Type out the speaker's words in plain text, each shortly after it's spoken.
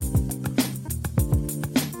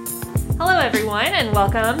Hello, everyone, and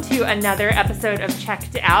welcome to another episode of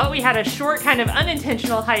Checked Out. We had a short, kind of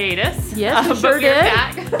unintentional hiatus. Yes, we sure but we're did.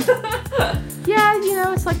 Back.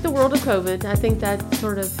 Yeah, it's like the world of COVID. I think that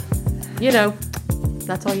sort of,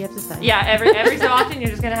 that's all you have to say. Yeah, every so often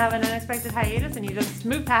you're just going to have an unexpected hiatus, and you just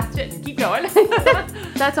move past it and keep going.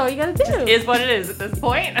 That's all you got to do. Is what it is at this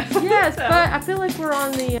point. Yes, but I feel like we're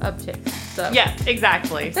on the uptick. So. Yes,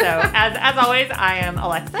 exactly. So, as always, I am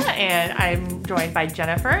Alexa, and I'm joined by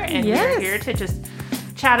Jennifer, and we're here to just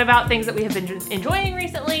chat about things that we have been enjoying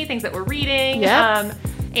recently, things that we're reading. Yep.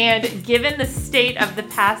 And given the state of the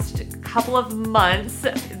past couple of months,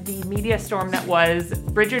 the media storm that was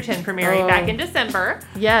Bridgerton premiering back in December.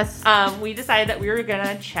 Yes. We decided that we were going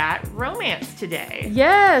to chat romance today.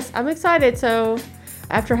 Yes, I'm excited. So,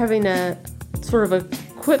 after having a sort of a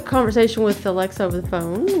quick conversation with Alexa over the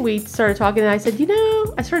phone, we started talking, and I said,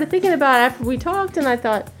 I started thinking about it after we talked, and I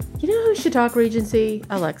thought, who should talk Regency?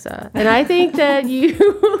 Alexa. And I think that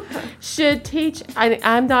you should teach.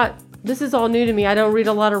 This is all new to me. I don't read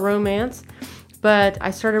a lot of romance, but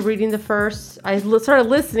I started reading started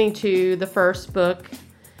listening to the first book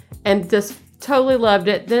and just totally loved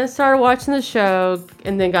it. Then I started watching the show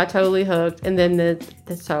and then got totally hooked. And then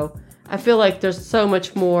so I feel like there's so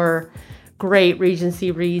much more great Regency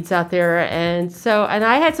reads out there. And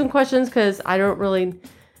I had some questions because I don't really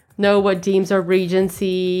know what deems a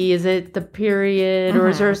Regency. Is it the period or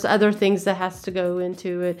is there other things that has to go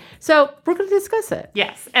into it? So we're going to discuss it.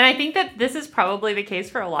 Yes. And I think that this is probably the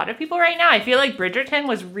case for a lot of people right now. I feel like Bridgerton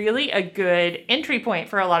was really a good entry point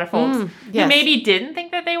for a lot of folks who maybe didn't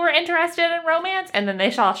think that they were interested in romance, and then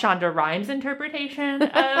they saw Shonda Rhimes' interpretation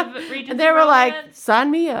of Regency And they were romance. like,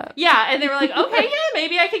 sign me up. Yeah, and they were like, okay, yeah,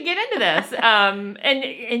 maybe I could get into this. And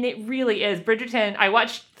it really is. Bridgerton, I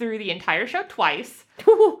watched through the entire show twice.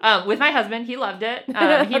 With my husband. He loved it.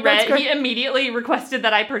 He immediately requested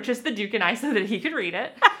that I purchase The Duke and I so that he could read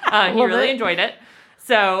it. He really enjoyed it.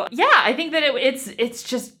 So yeah, I think that it's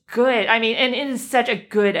just good. I mean, and it is such a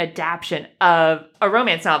good adaptation of a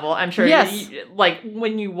romance novel. I'm sure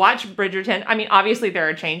when you watch Bridgerton, I mean, obviously there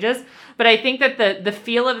are changes, but I think that the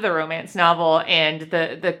feel of the romance novel and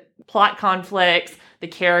the plot conflicts, the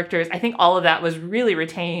characters, I think all of that was really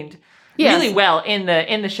retained really well in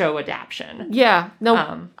the show adaptation. Yeah.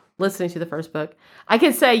 No, listening to the first book, I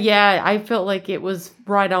can say, I felt like it was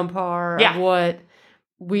right on par of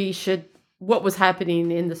what was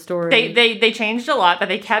happening in the story. They changed a lot, but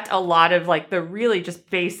they kept a lot of like the really just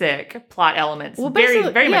basic plot elements. Well, very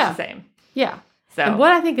much the same. Yeah. So, and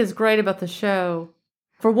what I think is great about the show,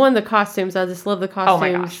 for one, the costumes. I just love the costumes. Oh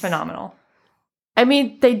my gosh, phenomenal. I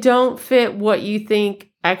mean, they don't fit what you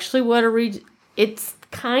think. Actually, it's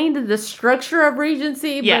kind of the structure of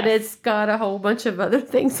Regency, but it's got a whole bunch of other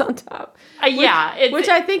things on top. Which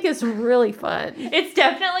I think is really fun. It's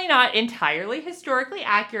definitely not entirely historically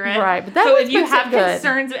accurate. Right, but so if you have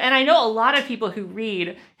concerns, and I know a lot of people who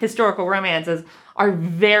read historical romances are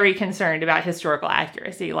very concerned about historical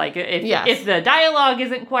accuracy. Like if the dialogue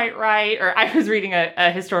isn't quite right, or I was reading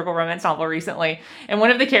a historical romance novel recently, and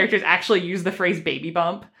one of the characters actually used the phrase baby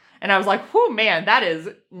bump, and I was like, whoa, man, that is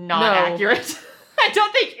not accurate. I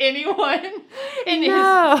don't think anyone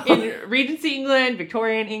in Regency England,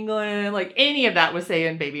 Victorian England, like any of that was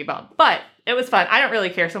saying baby bump. But it was fun. I don't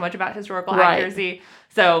really care so much about historical accuracy.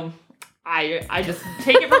 So I just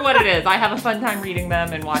take it for what it is. I have a fun time reading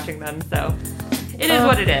them and watching them. So it is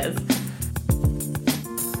what it is.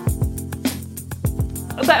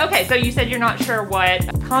 But okay, so you said you're not sure what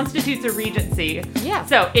constitutes a Regency. Yeah.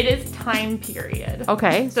 So it is time period.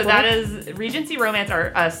 Okay. So that is, Regency romance are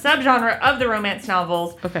a subgenre of the romance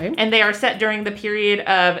novels. Okay. And they are set during the period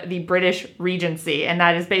of the British Regency. And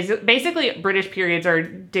that is basically British periods are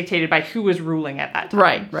dictated by who was ruling at that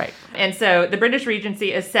time. Right. And so the British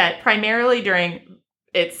Regency is set primarily during,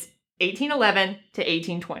 it's 1811 to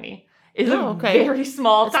 1820. It's a very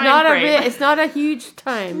small time frame. It's not a huge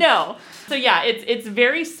time. No. So yeah, it's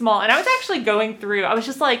very small. And I was actually going through, I was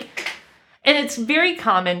just like, and it's very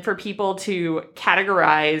common for people to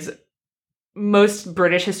categorize most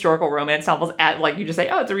British historical romance novels at, like, you just say,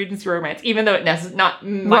 oh, it's a Regency romance, even though it's not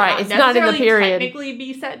in the period. Technically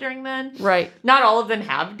be set during then. Right. Not all of them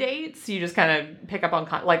have dates. You just kind of pick up on,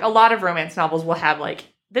 like, a lot of romance novels will have, like,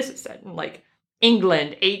 this is set in, like,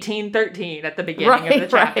 England, 1813 at the beginning of the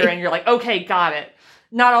chapter, and you're like, okay, got it.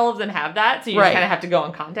 Not all of them have that, so you just kind of have to go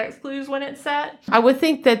on context clues when it's set. I would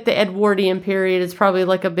think that the Edwardian period is probably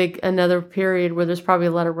like another period where there's probably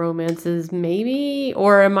a lot of romances, maybe?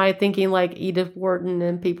 Or am I thinking like Edith Wharton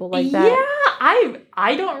and people like that? Yeah,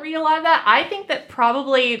 I don't read a lot of that. I think that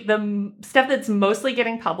probably the stuff that's mostly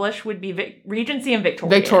getting published would be Regency and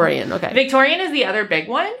Victorian. Victorian, okay. Victorian is the other big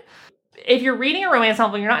one. if you're reading a romance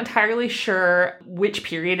novel, you're not entirely sure which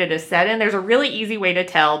period it is set in, there's a really easy way to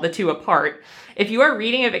tell the two apart. If you are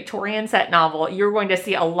reading a Victorian set novel, you're going to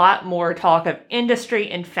see a lot more talk of industry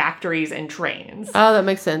and factories and trains. Oh, that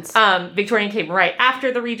makes sense. Victorian came right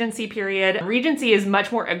after the Regency period. Regency is much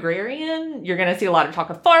more agrarian. You're going to see a lot of talk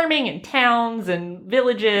of farming and towns and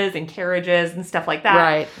villages and carriages and stuff like that.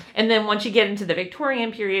 Right. And then once you get into the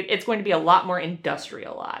Victorian period, it's going to be a lot more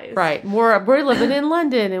industrialized. Right. We're living in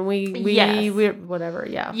London and Yes. we're whatever.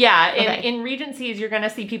 Yeah. Yeah. Okay. In Regencies, you're going to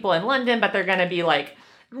see people in London, but they're going to be like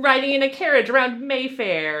riding in a carriage around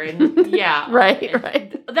Mayfair and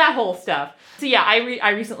right. that whole stuff. So yeah,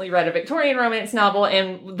 I recently read a Victorian romance novel,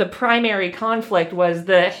 and the primary conflict was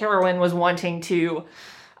the heroine was wanting to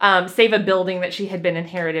save a building that she had been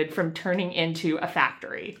inherited from turning into a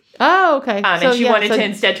factory. Oh, okay. And she wanted to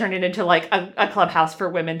instead turn it into like a clubhouse for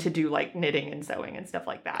women to do like knitting and sewing and stuff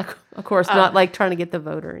like that. Of course, not like trying to get the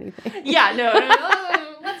vote or anything. Yeah, no.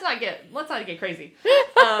 Let's not get crazy.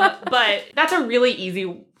 But that's a really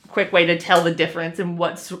easy, quick way to tell the difference in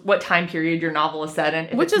what time period your novel is set in.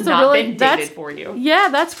 If Which it's is not been dated for you. Yeah,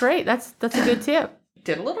 that's great. That's a good tip.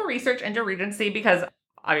 Did a little research into Regency because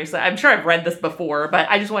obviously I'm sure I've read this before, but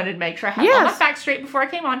I just wanted to make sure I had all my facts straight before I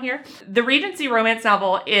came on here. The Regency romance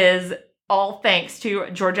novel is all thanks to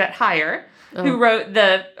Georgette Heyer, who wrote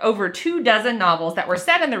the over 24 novels that were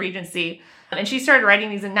set in the Regency. And she started writing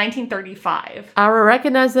these in 1935. I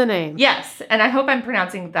recognize the name. Yes, and I hope I'm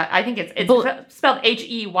pronouncing that. I think it's spelled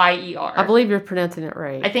Heyer. I believe you're pronouncing it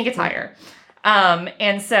right. I think it's Heyer.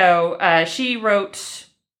 And so she wrote,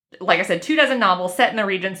 like I said, 24 novels set in the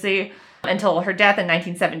Regency until her death in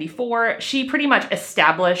 1974. She pretty much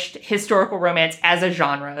established historical romance as a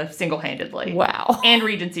genre single-handedly. Wow. And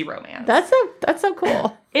Regency romance. That's so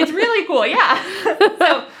cool. It's really cool, yeah.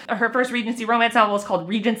 So her first Regency romance novel is called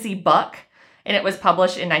Regency Buck. And it was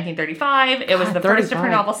published in 1935. It was the first of her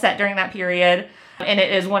novels set during that period. And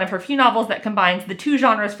it is one of her few novels that combines the two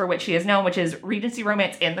genres for which she is known, which is Regency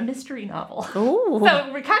romance and the mystery novel. Ooh.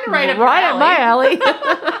 So we're kind of right up my alley.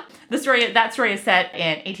 That story is set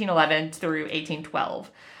in 1811 through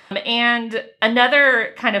 1812. And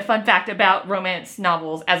another kind of fun fact about romance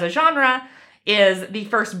novels as a genre is the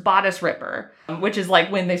first bodice ripper, which is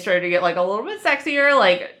like when they started to get like a little bit sexier,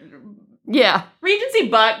 like... Yeah. Regency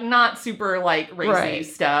Buck, not super like racy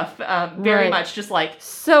stuff. Very much just like.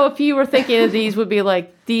 So if you were thinking of these would be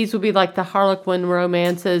like the Harlequin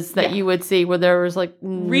romances that you would see where there was like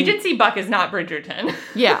Regency Buck is not Bridgerton.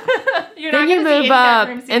 Yeah. Then you move up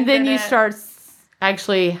and then you start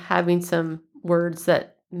actually having some words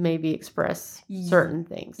that maybe express certain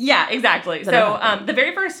things. Yeah, exactly. So the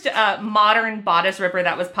very first modern bodice ripper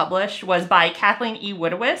that was published was by Kathleen E.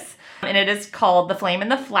 Woodiwiss, and it is called The Flame and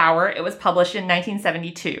the Flower. It was published in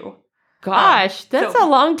 1972. Gosh, that's a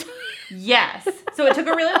long time. Yes. So it took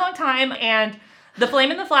a really long time, and The Flame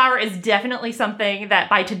and the Flower is definitely something that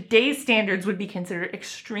by today's standards would be considered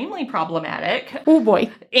extremely problematic. Oh boy.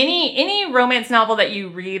 Any romance novel that you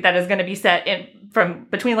read that is going to be set in from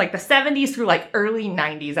between like the 70s through like early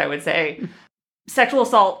 90s, I would say, sexual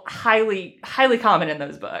assault highly common in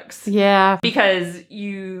those books. Yeah. Because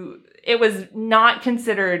it was not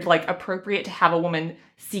considered like appropriate to have a woman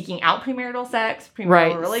seeking out premarital sex,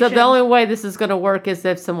 premarital relations. So the only way this is going to work is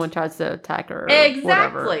if someone tries to attack her. Exactly.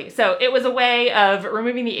 Whatever. So it was a way of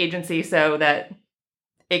removing the agency so that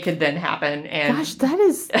it could then happen. And gosh, that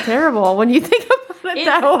is terrible when you think about it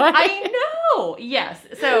that way. I know. Yes.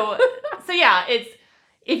 So yeah, it's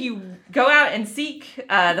if you go out and seek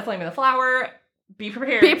The Flame and the Flower, be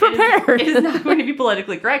prepared. Be prepared. It is not going to be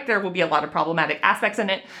politically correct. There will be a lot of problematic aspects in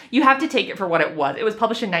it. You have to take it for what it was. It was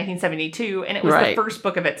published in 1972, and it was the first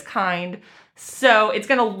book of its kind. So it's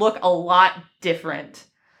going to look a lot different.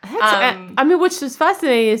 I mean, which is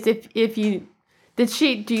fascinating is if you...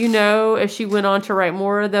 do you know if she went on to write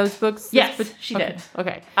more of those books? Yes, she did.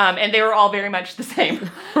 Okay. And they were all very much the same.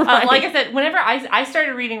 Like I said, whenever I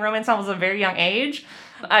started reading romance novels at a very young age,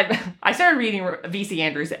 I started reading V.C.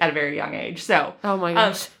 Andrews at a very young age. So, oh my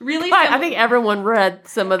gosh, really? I think everyone read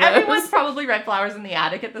some of those. Everyone's probably read Flowers in the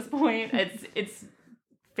Attic at this point. It's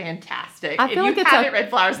fantastic. I feel if you like haven't read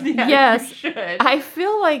Flowers in the Attic, yes, you should. I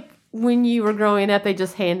feel like when you were growing up, they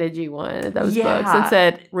just handed you one of those books and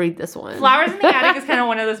said, read this one. Flowers in the Attic is kind of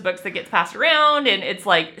one of those books that gets passed around, and it's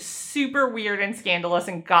like super weird and scandalous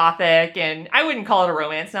and gothic, and I wouldn't call it a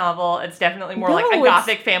romance novel. It's definitely more like a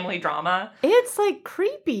gothic family drama. It's like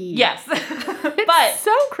creepy. Yes. But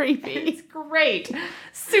so creepy. It's great.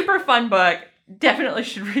 Super fun book. Definitely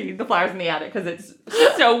should read The Flowers in the Attic because it's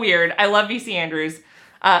so weird. I love V.C. Andrews.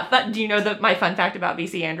 But do you know my fun fact about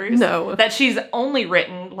V.C. Andrews? No. That she's only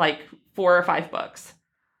written like 4 or 5 books.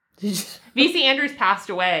 V.C. Andrews passed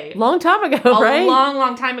away. Long time ago, right? A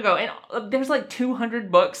long time ago. And there's like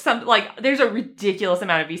 200 books. There's a ridiculous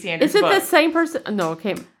amount of V.C. Andrews books. Is it the same person? No,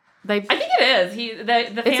 okay. I think it is. The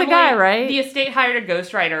family, it's a guy, right? The estate hired a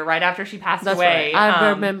ghostwriter right after she passed That's away. Right. I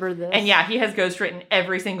remember this. And yeah, he has ghostwritten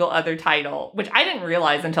every single other title, which I didn't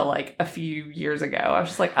realize until like a few years ago. I was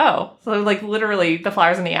just like, oh, so like literally The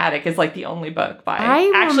Flowers in the Attic is like the only book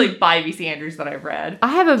by V.C. Andrews that I've read. I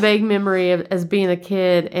have a vague memory of as being a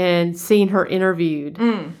kid and seeing her interviewed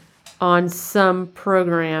on some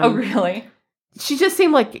program. Oh, really? She just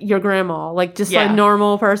seemed like your grandma, like just like a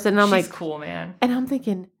normal person. And I'm She's cool, man. And I'm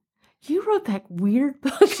thinking, you wrote that weird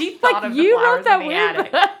book. She thought of you wrote that weird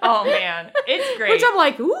book. Oh man, it's great. Which I'm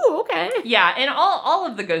like, ooh, okay. Yeah, and all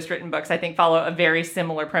of the ghostwritten books I think follow a very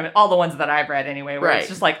similar premise. All the ones that I've read anyway, where it's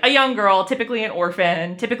just like a young girl, typically an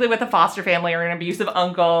orphan, typically with a foster family or an abusive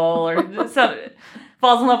uncle, or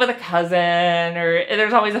falls in love with a cousin, or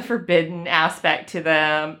there's always a forbidden aspect to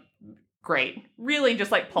them. Great, really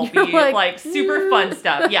just like pulpy, like super fun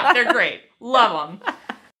stuff. Yeah, they're great. Love them.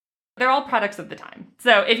 They're all products of the time.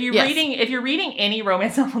 So if you're reading any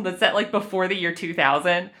romance novel that's set like before the year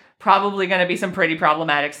 2000, probably going to be some pretty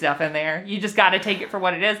problematic stuff in there. You just got to take it for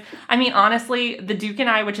what it is. I mean, honestly, The Duke and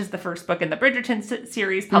I, which is the first book in the Bridgerton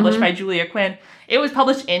series published by Julia Quinn, it was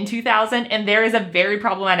published in 2000, and there is a very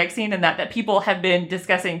problematic scene in that people have been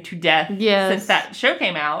discussing to death since that show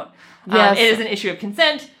came out. It is an issue of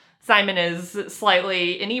consent. Simon is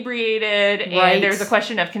slightly inebriated, and there's a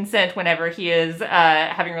question of consent whenever he is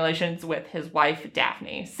having relations with his wife,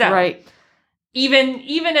 Daphne. So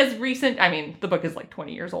even as recent, I mean, the book is like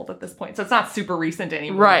 20 years old at this point, so it's not super recent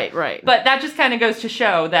anymore. Right. But that just kind of goes to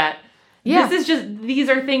show that these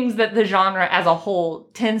are things that the genre as a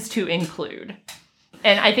whole tends to include.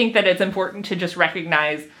 And I think that it's important to just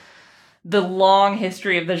recognize the long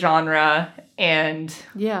history of the genre and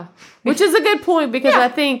which is a good point, because I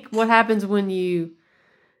think what happens when you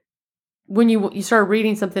start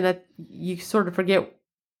reading something that you sort of forget,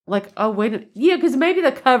 like, oh wait, because maybe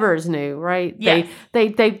the cover is new, right? Yes.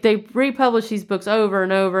 They republish these books over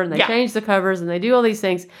and over, and they change the covers, and they do all these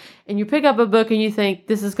things, and you pick up a book and you think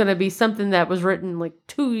this is going to be something that was written like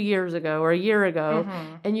 2 years ago or a year ago,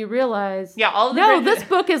 and you realize this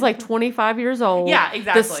book is like 25 years old. Yeah,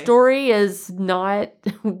 exactly. The story is not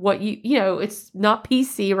what it's not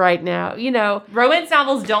PC right now. Romance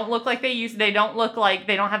novels don't look like they used. They don't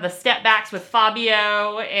have the step backs with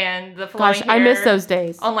Fabio and the flowing hair. I miss those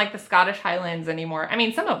days. On like the Scottish Highlands anymore. I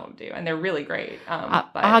mean, some of them do, and they're really great.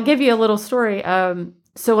 I'll give you a little story.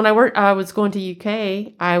 So when I was going to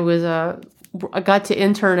UK, I got to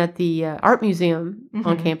intern at the art museum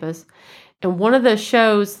on campus, and one of the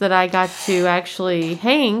shows that I got to actually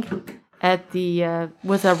hang at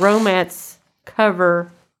was a romance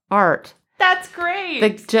cover art. That's great.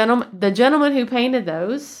 The gentleman who painted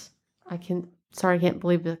those, I can't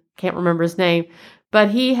remember his name. But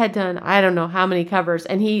he had done, I don't know how many covers,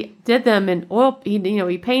 and he did them in oil.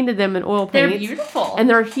 He painted them in oil paints. They're beautiful, and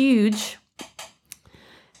they're huge.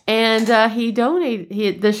 And he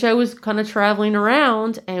donated. The show was kind of traveling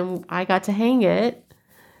around, and I got to hang it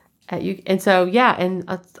at you. And so and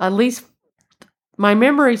at least my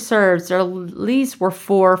memory serves, there at least were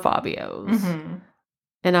 4 Fabios,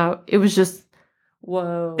 and it was just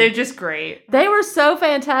whoa. They're just great. They were so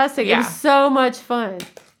fantastic. Yeah. It was so much fun.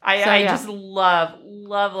 I just love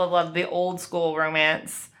the old school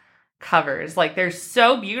romance covers. Like, they're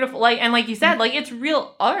so beautiful. Like, and like you said, like, it's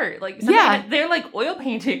real art. Like, they're like oil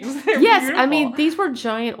paintings. They're beautiful. I mean, these were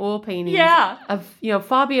giant oil paintings. Yeah. Of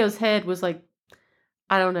Fabio's head was like,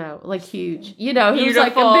 I don't know, like huge. He was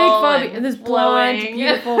like a big Fabio, and this blonde,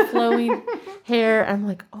 beautiful flowing hair. I'm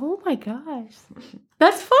like, oh my gosh,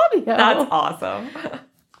 that's Fabio. That's awesome.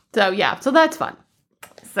 So that's fun.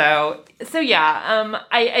 So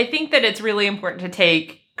I think that it's really important to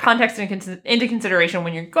take context into consideration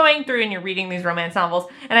when you're going through and you're reading these romance novels.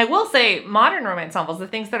 And I will say, modern romance novels, the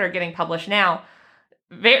things that are getting published now,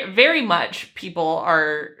 very, very much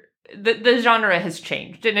the genre has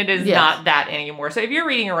changed, and it is not that anymore. So if you're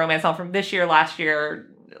reading a romance novel from this year, last year,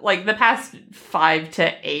 like the past 5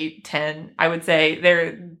 to 8, 10, I would say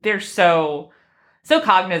they're so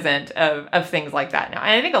cognizant of things like that now.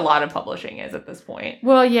 And I think a lot of publishing is at this point.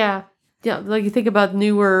 Well, yeah. Like you think about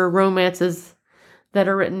newer romances that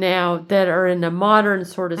are written now that are in a modern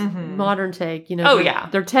sort of modern take.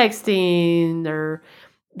 They're texting, they're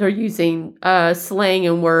using slang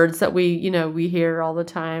and words that we hear all the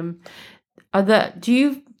time. Do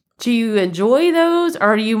you enjoy those,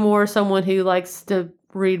 or are you more someone who likes to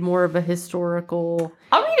read more of a historical?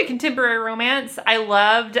 I'll read a contemporary romance. I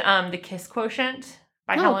loved The Kiss Quotient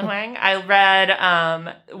by Helen Hoang. I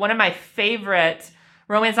read one of my favorite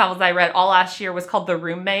romance novels I read all last year was called The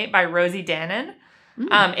Roommate by Rosie Danan.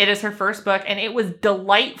 It is her first book, and it was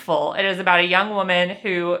delightful. It is about a young woman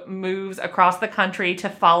who moves across the country to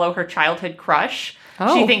follow her childhood crush.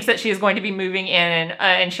 Oh. She thinks that she is going to be moving in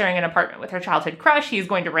and sharing an apartment with her childhood crush. He's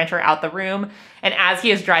going to rent her out the room. And as he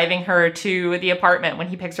is driving her to the apartment, when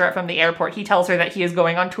he picks her up from the airport, he tells her that he is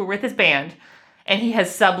going on tour with his band, and he has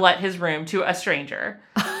sublet his room to a stranger.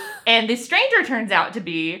 And the stranger turns out to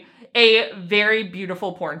be a very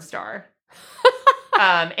beautiful porn star.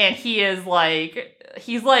 And he's like,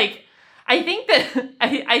 I think that,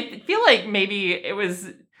 I feel like maybe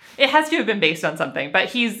it has to have been based on something, but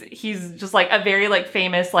he's just like a very like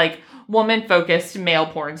famous, like woman-focused male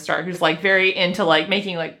porn star who's like very into like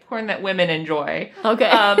making like porn that women enjoy. Okay.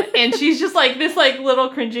 And she's just like this like little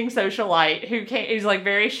cringing socialite who's like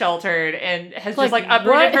very sheltered and has just like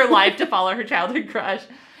uprooted her life to follow her childhood crush.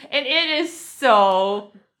 And it is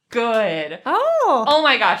so good. Oh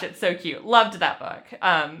my gosh, it's so cute. Loved that book.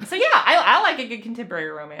 So yeah, I like a good contemporary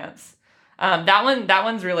romance. That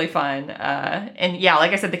one's really fun. And yeah,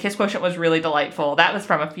 like I said, The Kiss Quotient was really delightful. That was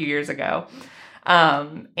from a few years ago.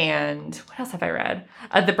 And what else have I read?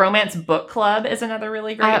 The Bromance Book Club is another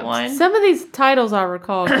really great one. Some of these titles I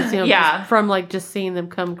recall, yeah, from like just seeing them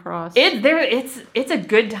come across. It's a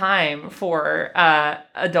good time for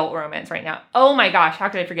adult romance right now. Oh my gosh, how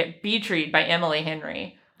could I forget Beach Read by Emily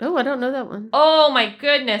Henry? Oh, I don't know that one. Oh my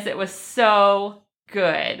goodness, it was so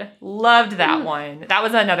good. Loved that one. That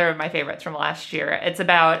was another of my favorites from last year. It's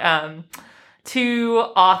about two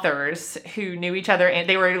authors who knew each other, and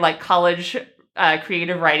they were like college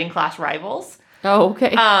creative writing class rivals. Oh,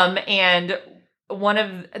 okay. And one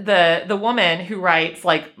of the woman who writes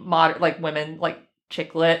like modern, like women, like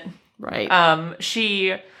chick lit. Right.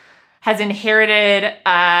 She has inherited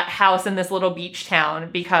a house in this little beach town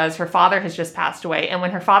because her father has just passed away. And when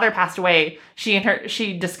her father passed away,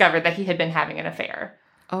 she discovered that he had been having an affair.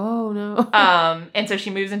 Oh, no. And so she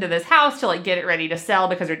moves into this house to like get it ready to sell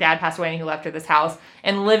because her dad passed away and he left her this house.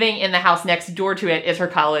 And living in the house next door to it is her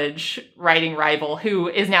college writing rival, who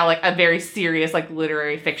is now like a very serious like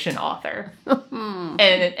literary fiction author.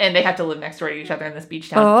 And they have to live next door to each other in this beach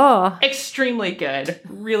town. Oh. Extremely good.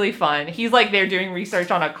 Really fun. He's like there doing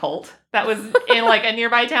research on a cult that was in like a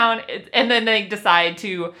nearby town. And then they decide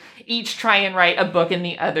to each try and write a book in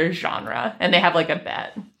the other genre. And they have like a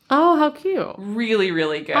bet. Oh, how cute. Really,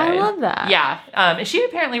 really good. I love that. Yeah. And she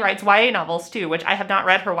apparently writes YA novels too, which I have not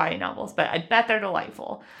read her YA novels, but I bet they're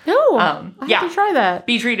delightful. Oh, I have to try that.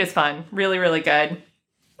 Beach Read is fun. Really, really good.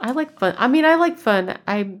 I like fun. I mean, I like fun.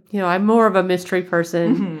 I'm more of a mystery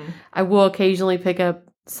person. Mm-hmm. I will occasionally pick up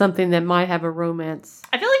something that might have a romance.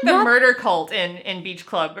 I feel like the murder cult in Beach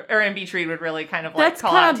Club or in Beach Read would really kind of like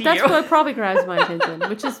call out to you. That's what probably grabs my attention,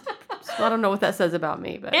 which is, I don't know what that says about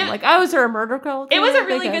me, but I'm like, oh, is there a murder cult? It was a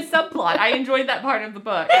really good subplot. I enjoyed that part of the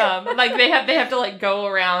book. Like they have to like go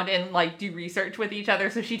around and like do research with each other.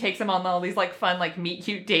 So she takes him on all these like fun like meet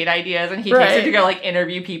cute date ideas, and he takes her to go like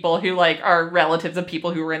interview people who like are relatives of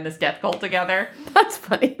people who were in this death cult together. That's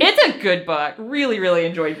funny. It's a good book. Really, really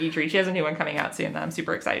enjoyed Beach Read. She has a new one coming out soon that I'm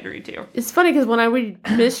super excited to read too. It's funny because when I read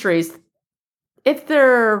mysteries, if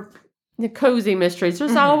they're the cozy mysteries,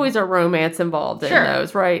 there's always a romance involved in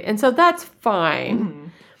those, right? And so that's fine. Mm-hmm.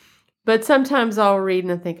 But sometimes I'll read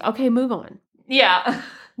and think, okay, move on. Yeah.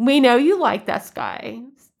 We know you like that guy,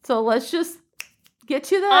 so let's just get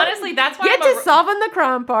to the... Honestly, that's why solving the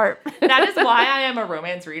crime part. That is why I am a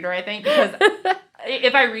romance reader, I think, because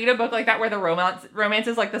if I read a book like that where the romance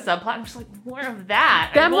is like the subplot, I'm just like, more of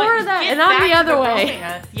that. More of that, and I'm the other way.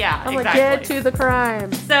 Romance. Yeah, I'm exactly. Like, get to the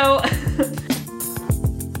crime. So...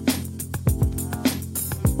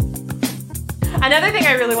 Another thing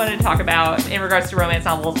I really wanted to talk about in regards to romance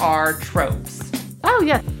novels are tropes. Oh,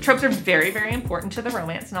 yeah. Tropes are very, very important to the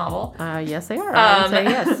romance novel. Yes, they are. I would say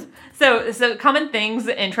yes. So common things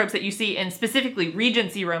and tropes that you see in specifically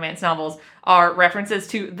Regency romance novels are references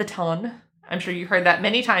to the ton. I'm sure you heard that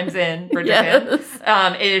many times in Bridgerton.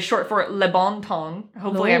 Yes. It is short for le bon ton.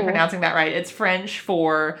 Hopefully I'm pronouncing that right. It's French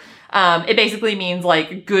for, it basically means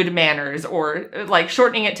like good manners, or like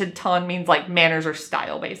shortening it to ton means like manners or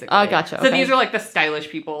style, basically. Oh, gotcha. So these are like the stylish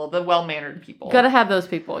people, the well-mannered people. Gotta have those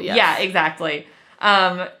people, yes. Yeah, exactly.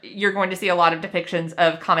 You're going to see a lot of depictions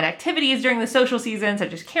of common activities during the social season,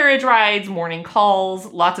 such as carriage rides, morning calls,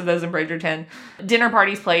 lots of those in Bridgerton, dinner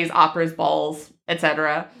parties, plays, operas, balls,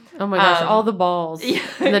 etc. Oh my gosh, all the balls. Yeah,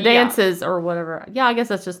 and the dances or whatever. Yeah, I guess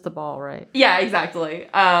that's just the ball, right? Yeah, exactly.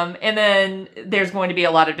 And then there's going to be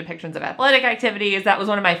a lot of depictions of athletic activities. That was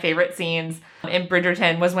one of my favorite scenes in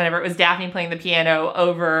Bridgerton, was whenever it was Daphne playing the piano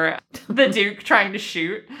over the Duke trying to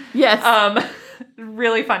shoot. Yes.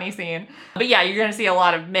 Really funny scene. But yeah, you're going to see a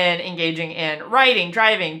lot of men engaging in riding,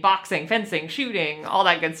 driving, boxing, fencing, shooting, all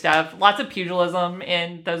that good stuff. Lots of pugilism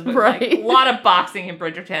in those books. Right. Like, a lot of boxing in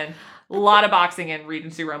Bridgerton. A lot of boxing in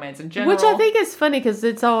Regency romance in general. Which I think is funny because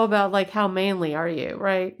it's all about like how manly are you,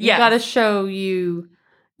 right? You got to show you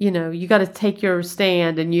got to take your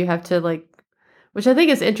stand and you have to like, which I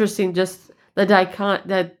think is interesting. Just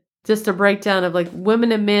just a breakdown of like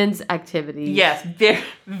women and men's activities. Yes, very,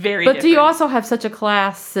 very. But do you also have such a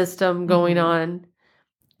class system going on,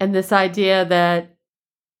 and this idea that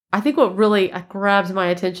I think what really grabs my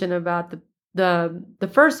attention about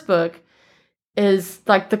the first book is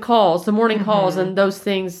like the morning calls and those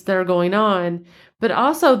things that are going on, but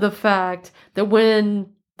also the fact that when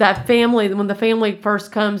the family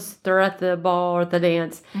first comes, they're at the ball or the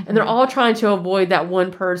dance, and they're all trying to avoid that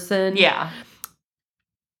one person. Yeah.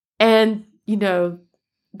 And,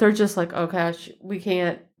 they're just like, oh gosh, we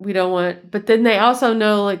don't want, but then they also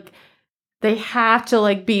know like they have to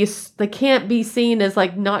like they can't be seen as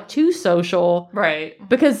like not too social. Right.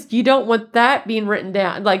 Because you don't want that being written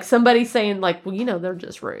down. Like somebody saying like, well, they're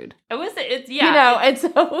just rude. It's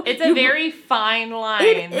it's a very fine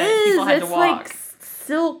line that people had to walk. Like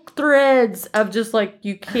silk threads of just like,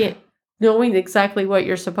 you can't, knowing exactly what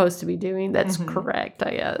you're supposed to be doing. That's correct,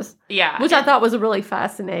 I guess. Yeah. Which I thought was really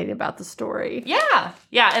fascinating about the story. Yeah.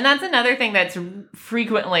 Yeah. And that's another thing that's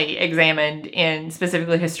frequently examined in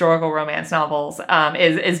specifically historical romance novels,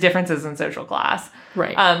 is differences in social class.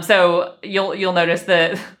 Right. So you'll notice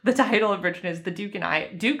the title of Bridgerton is The Duke and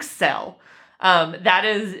I, Duke's Cell. That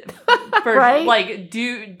is, right? Like,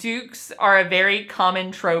 dukes are a very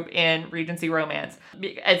common trope in Regency romance.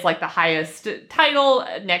 It's like the highest title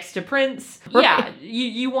next to prince. Right. Yeah,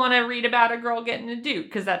 you want to read about a girl getting a duke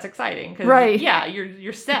because that's exciting. Right. Yeah,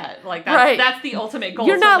 you're set. Like that's the ultimate goal.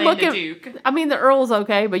 You're not looking a duke. I mean, the earl's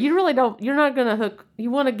okay, but you really don't. You're not gonna hook. You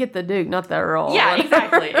want to get the duke, not the earl. Yeah,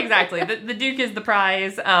 exactly. The duke is the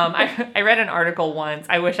prize. I read an article once.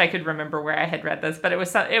 I wish I could remember where I had read this, but it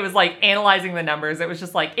was like analyzing the numbers. It was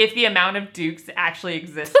just like if the amount of dukes actually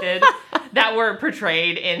existed that were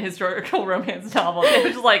portrayed in historical romance novels, it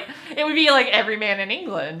was just like it would be like every man in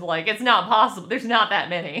England. Like it's not possible. There's not that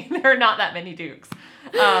many. There are not that many dukes.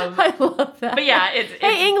 I love that. But yeah, it's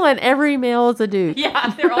England. Every male is a duke.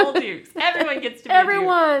 Yeah, they're all dukes. Everyone gets to be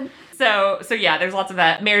everyone. A duke. So yeah, there's lots of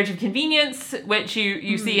that. Marriage of convenience, which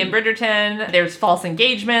you see in Bridgerton. There's false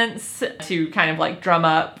engagements to kind of like drum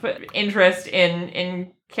up interest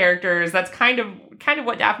in characters. That's kind of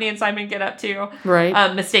what Daphne and Simon get up to.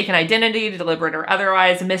 Right. Mistaken identity, deliberate or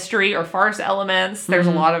otherwise, mystery or farce elements. There's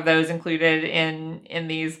a lot of those included in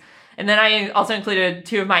these. And then I also included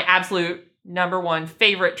two of my absolute number one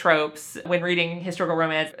favorite tropes when reading historical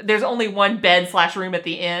romance. There's only one bed/room at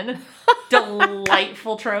the inn.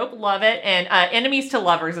 Delightful trope. Love it. And enemies to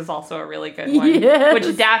lovers is also a really good one. Yes.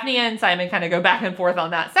 Which Daphne and Simon kind of go back and forth on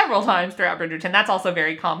that several times throughout Bridgerton. That's also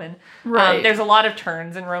very common. Right. There's a lot of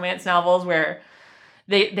turns in romance novels where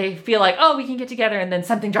they feel like, oh, we can get together, and then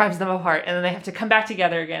something drives them apart, and then they have to come back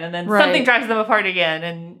together again, and then something drives them apart again,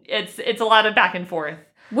 and it's a lot of back and forth.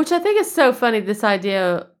 Which I think is so funny, this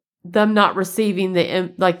idea them not receiving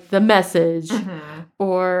the message,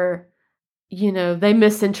 or they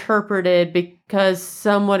misinterpreted because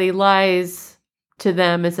somebody lies to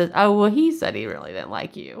them and says, oh, well, he said he really didn't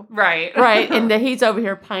like you. Right. And that he's over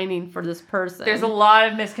here pining for this person. There's a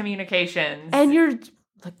lot of miscommunications. And you're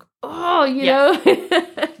like, oh,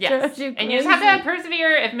 Yes. You and you just have to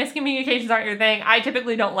persevere if miscommunications aren't your thing. I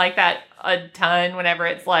typically don't like that a ton whenever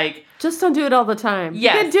it's like... Just don't do it all the time.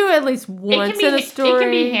 Yes. You can do it at least once in a story. It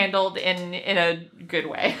can be handled in a good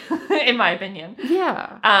way, in my opinion.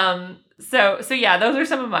 Yeah. So yeah, those are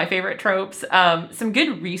some of my favorite tropes. Some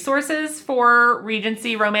good resources for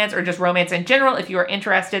Regency romance or just romance in general. If you are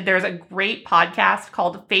interested, there's a great podcast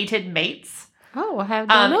called Fated Mates. Oh, I have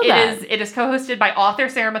not know that. It is co-hosted by author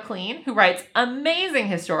Sarah McLean, who writes amazing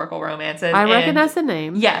historical romances. I recognize the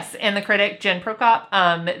name. Yes, and the critic Jen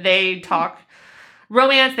Prokop. They talk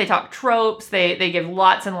romance, they talk tropes, they give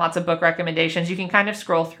lots and lots of book recommendations. You can kind of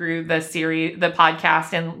scroll through the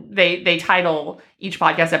podcast, and they title each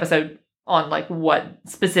podcast episode on like what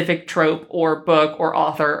specific trope or book or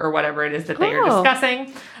author or whatever it is that they are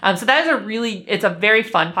discussing. So that is it's a very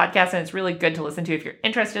fun podcast, and it's really good to listen to if you're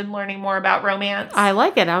interested in learning more about romance. I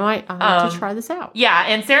like it. I'll have to try this out. Yeah,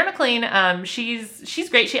 and Sarah MacLean, she's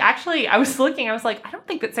great. She actually, I was like, I don't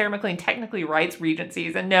think that Sarah MacLean technically writes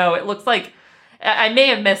Regencies, and no, it looks like I may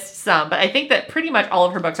have missed some, but I think that pretty much all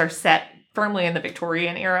of her books are set firmly in the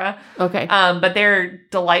Victorian era. Okay. But they're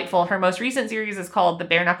delightful. Her most recent series is called The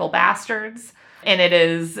Bare Knuckle Bastards, and it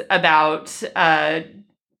is about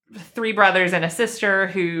 3 brothers and a sister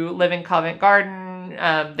who live in Covent Garden.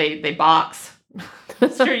 They box.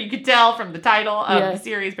 I'm sure you could tell from the title of the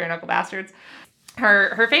series, Bare Knuckle Bastards.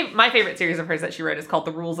 My favorite series of hers that she wrote is called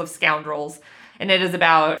The Rules of Scoundrels. And it is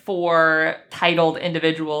about 4 titled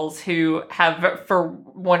individuals who have, for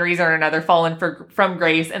one reason or another, fallen from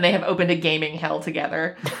grace, and they have opened a gaming hell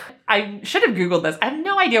together. I should have Googled this. I have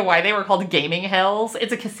no idea why they were called gaming hells.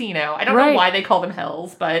 It's a casino. I don't know why they call them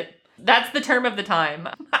hells, but that's the term of the time.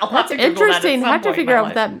 That's interesting. I have to figure out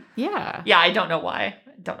what that. Yeah. Yeah, I don't know why.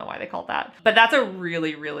 I don't know why they called that. But that's a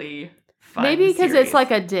really, really fun maybe because series. It's like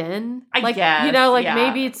a den. I guess. You know,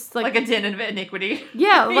 maybe it's like a den of iniquity.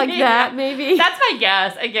 Yeah, like that, maybe. That's my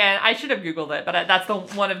guess. Again, I should have Googled it, but that's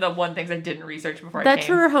one of the things I didn't research before I came. That's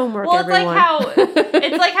your homework, everyone.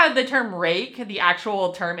 It's it's like how the term rake, the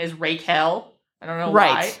actual term is rake hell. I don't know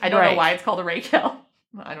why. I don't know why it's called a rake hell.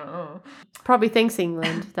 I don't know. Probably thinks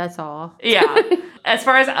England. That's all. Yeah. As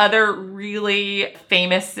far as other really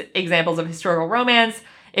famous examples of historical romance,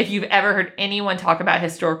 if you've ever heard anyone talk about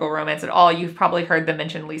historical romance at all, you've probably heard them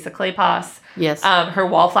mention Lisa Kleypas. Yes. Her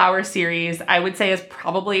Wallflower series, I would say, is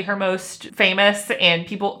probably her most famous, and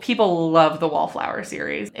people love the Wallflower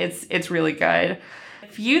series. It's really good. A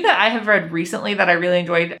few that I have read recently that I really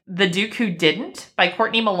enjoyed, The Duke Who Didn't by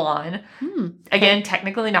Courtney Milan. Again,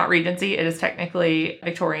 technically not Regency. It is technically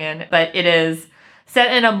Victorian, but it is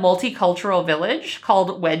set in a multicultural village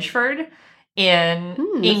called Wedgeford in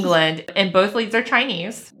England, and both leads are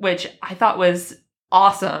Chinese, which I thought was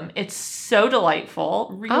awesome. It's so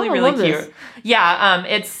delightful, really cute. This. Yeah,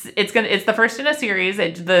 it's the first in a series.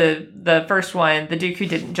 The first one, The Duke Who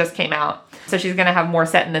Didn't, just came out, so she's gonna have more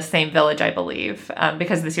set in the same village, I believe,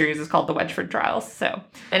 because the series is called The Wedgeford Trials. So,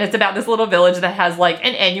 and it's about this little village that has like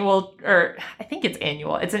an annual, or I think it's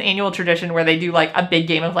annual. It's an annual tradition where they do like a big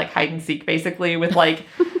game of like hide and seek, basically, with like.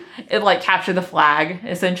 It like capture the flag,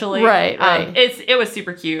 essentially. Right. It was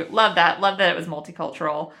super cute. Love that it was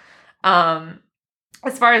multicultural.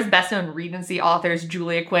 As far as best known Regency authors,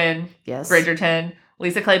 Julia Quinn, Bridgerton,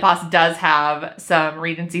 Lisa Kleypas does have some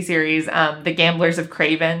Regency series. The Gamblers of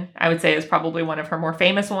Craven, I would say, is probably one of her more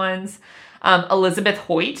famous ones. Elizabeth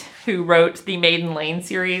Hoyt, who wrote the Maiden Lane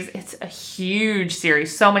series. It's a huge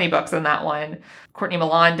series. So many books in that one. Courtney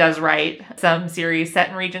Milan does write some series set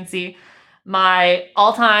in Regency. My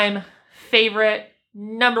all-time favorite,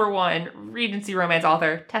 #1 Regency romance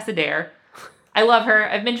author, Tessa Dare. I love her.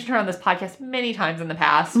 I've mentioned her on this podcast many times in the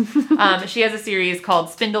past. She has a series called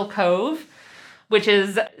Spindle Cove, which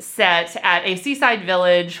is set at a seaside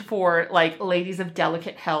village for like ladies of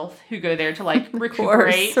delicate health who go there to like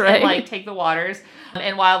recuperate and like take the waters.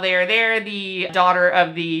 And while they are there, the daughter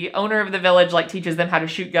of the owner of the village like teaches them how to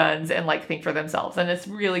shoot guns and like think for themselves. And it's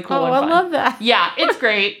really cool and fun. I love that. Yeah, it's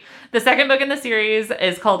great. The second book in the series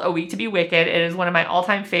is called A Week to Be Wicked. It is one of my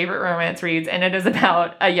all-time favorite romance reads, and it is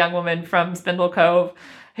about a young woman from Spindle Cove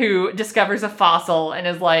who discovers a fossil and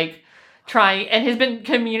is like trying, and has been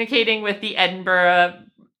communicating with the Edinburgh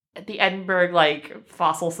like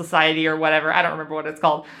Fossil Society or whatever. I don't remember what it's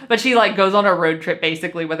called, but she like goes on a road trip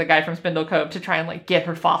basically with a guy from Spindle Cove to try and like get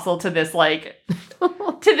her fossil to this like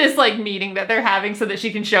meeting that they're having so that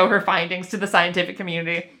she can show her findings to the scientific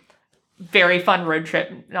community. Very fun road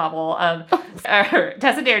trip novel.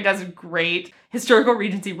 Tessa Dare does great historical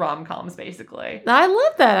Regency rom-coms, basically. I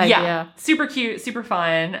love that idea. Yeah, super cute, super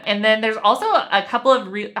fun. And then there's also a couple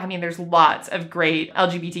of, there's lots of great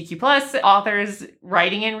LGBTQ plus authors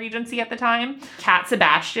writing in Regency at the time. Kat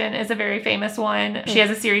Sebastian is a very famous one. She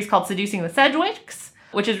has a series called Seducing the Sedgwicks,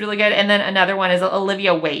 which is really good. And then another one is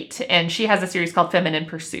Olivia Waite, and she has a series called Feminine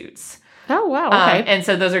Pursuits. Oh, wow. Okay. And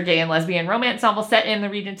so those are gay and lesbian romance novels set in the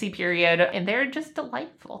Regency period, and they're just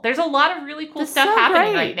delightful. There's a lot of really cool stuff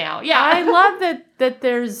happening right now. Yeah. I love that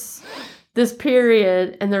there's this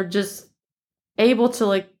period, and they're just able to,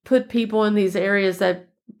 like, put people in these areas that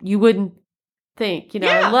you wouldn't think. You know,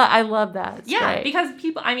 yeah. I love that. It's great. Because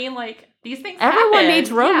people, these things everyone happen.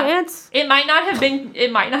 Needs romance. Yeah. It might not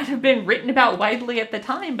have been written about widely at the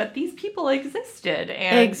time, but these people existed.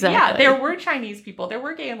 And exactly. Yeah, there were Chinese people, there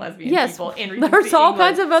were gay and lesbian people in Regency There's all England.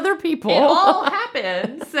 kinds of other people. It all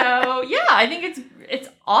happened. So yeah, I think it's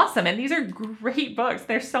awesome. And these are great books.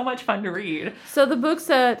 They're so much fun to read. So the books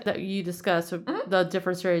that you discussed, the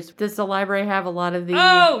different series, does the library have a lot of these?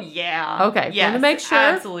 Oh, yeah. Okay. Yes, Want to make sure?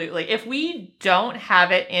 Absolutely. If we don't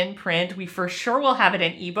have it in print, we for sure will have it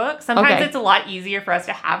in ebook. Sometimes it's a lot easier for us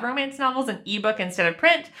to have romance novels in ebook instead of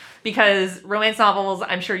print because romance novels,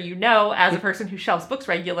 I'm sure you know, as a person who shelves books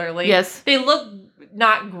regularly, yes, they look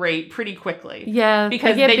not great pretty quickly. Yeah,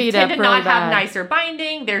 because they tend to not have bad. Nicer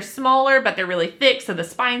binding. They're smaller, but they're really thick, so the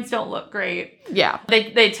spines don't look great. Yeah.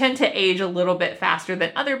 They tend to age a little bit faster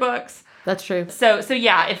than other books. That's true. So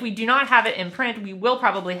yeah, if we do not have it in print, we will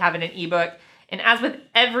probably have it in ebook. And as with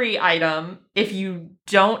every item, if you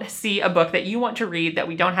don't see a book that you want to read that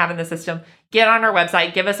we don't have in the system, get on our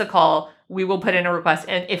website, give us a call. We will put in a request,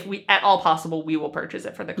 and if we at all possible, we will purchase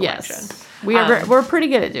it for the collection. Yes, we're pretty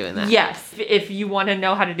good at doing that. Yes, if you want to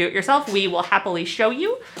know how to do it yourself, we will happily show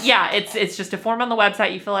you. Yeah, it's just a form on the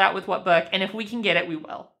website. You fill it out with what book, and if we can get it, we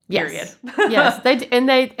will. Yes. Period. Yes,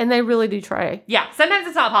 they really do try. Yeah, sometimes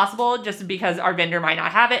it's not possible just because our vendor might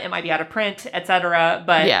not have it. It might be out of print, etc.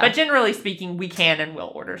 But generally speaking, we can and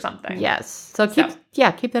will order something. Yes. So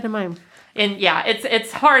keep that in mind. And yeah,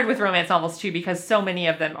 it's hard with romance novels too because so many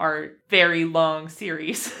of them are very long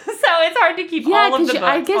series. So it's hard to keep all of the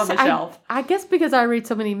books on the shelf. I guess because I read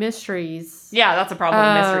so many mysteries. Yeah, that's a problem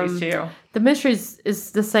with mysteries too. The mysteries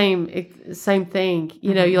is the same thing.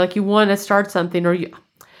 You know, you want to start something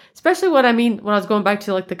especially when I was going back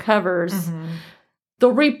to like the covers,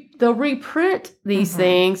 they'll reprint these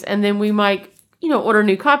things and then we might, order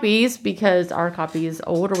new copies because our copy is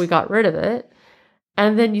old or we got rid of it.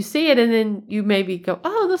 And then you see it and then you maybe go,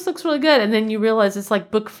 oh, this looks really good. And then you realize it's like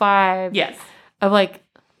book 5 of like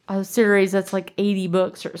a series that's like 80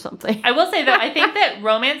 books or something. I will say that I think that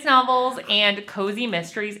romance novels and cozy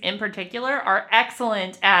mysteries in particular are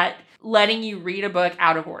excellent at letting you read a book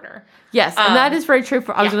out of order. Yes, and that is very true.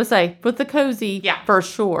 I was going to say, with the cozy, for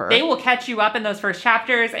sure. They will catch you up in those first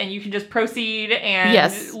chapters, and you can just proceed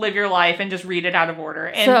and live your life and just read it out of order.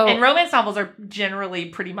 And romance novels are generally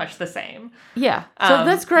pretty much the same. Yeah, so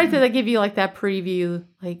that's great that they give you like that preview,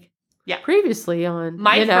 previously on.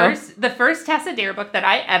 The first Tessa Dare book that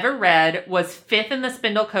I ever read was 5th in the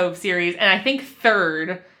Spindle Cove series, and I think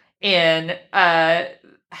 3rd in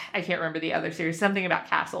I can't remember the other series, something about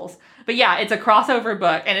castles. But yeah, it's a crossover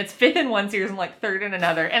book, and it's 5th in one series and like 3rd in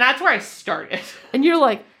another. And that's where I started. And you're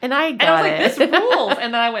like, and I was like, this rules.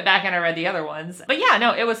 And then I went back and I read the other ones. But yeah,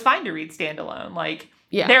 no, it was fine to read standalone.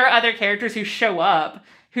 There are other characters who show up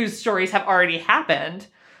whose stories have already happened.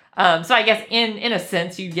 So I guess in a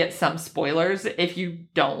sense, you get some spoilers if you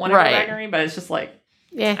don't want to go back and read, but it's just like,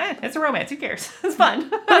 it's a romance. Who cares? It's fun.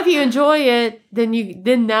 But if you enjoy it,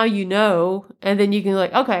 then now you know, and then you can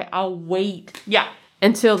like, okay, I'll wait. Yeah.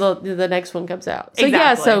 Until the next one comes out. So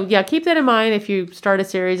keep that in mind. If you start a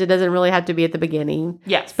series, it doesn't really have to be at the beginning.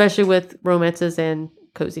 Yes. Especially with romances and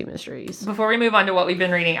cozy mysteries. Before we move on to what we've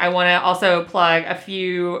been reading, I want to also plug a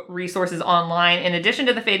few resources online. In addition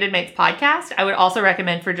to the Fated Mates podcast, I would also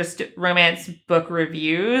recommend for just romance book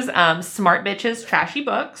reviews, Smart Bitches Trashy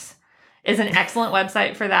Books is an excellent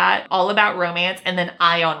website for that, all about romance, and then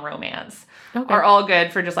Eye on Romance. Are all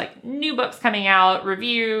good for just like new books coming out,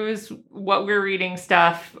 reviews, what we're reading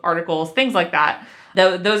stuff, articles, things like that.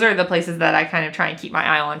 Those are the places that I kind of try and keep my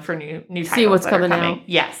eye on for new titles. See what's coming out.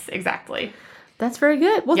 Yes, exactly. That's very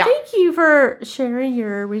good. Well, thank you for sharing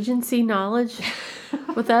your Regency knowledge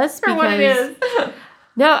with us. For what it is.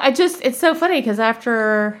 No, it's so funny because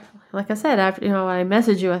after I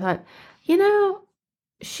messaged you, I thought,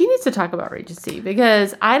 she needs to talk about Regency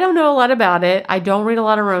because I don't know a lot about it. I don't read a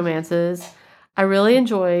lot of romances. I really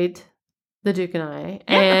enjoyed The Duke and I,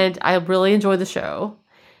 and I really enjoyed the show.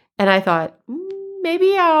 And I thought,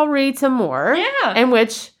 maybe I'll read some more. Yeah. And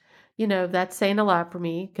which, that's saying a lot for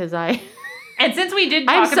me because And since we did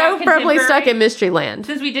talk I'm so firmly stuck in Mystery Land.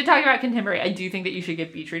 Since we did talk about contemporary, I do think that you should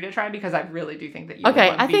give Beach Read a try because I really do think that you Okay,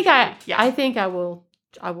 would love I think I will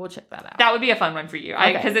check that out. That would be a fun one for you.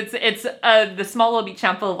 Because it's the small little beach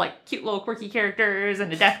town full of like cute little quirky characters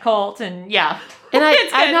and a death cult and And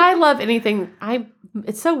I love anything.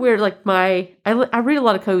 It's so weird. Like I read a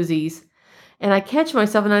lot of cozies, and I catch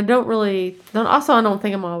myself, and I don't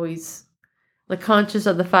think I'm always like conscious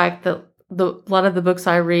of the fact that a lot of the books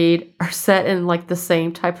I read are set in like the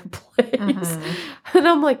same type of place. And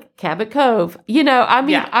I'm like, Cabot Cove.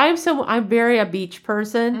 I'm very a beach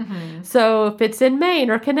person. So if it's in Maine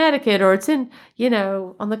or Connecticut or it's in,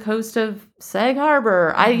 on the coast of Sag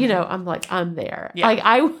Harbor, I'm like, I'm there. Yeah.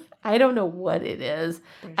 Like I don't know what it is.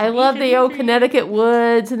 I love the old Connecticut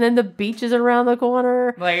woods and then the beaches around the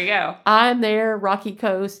corner. There you go. I'm there, Rocky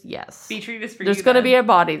Coast, yes. Beach read is for There's going to be a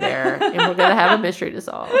body there, and we're going to have a mystery to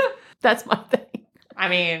solve. That's my thing. I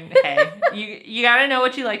mean, hey, you got to know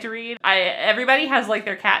what you like to read. Everybody has like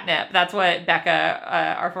their catnip. That's what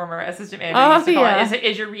Becca, our former assistant manager, used to call it,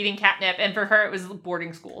 is your reading catnip. And for her, it was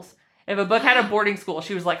boarding schools. If a book had a boarding school,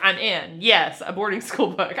 she was like, I'm in. Yes, a boarding school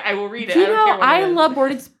book. I will read it. You know, I love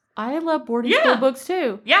boarding school books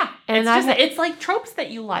too. Yeah. And it's like tropes that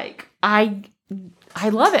you like. I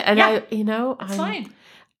love it. And it's fine.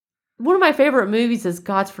 One of my favorite movies is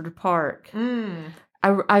Gosford Park.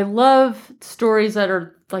 I love stories that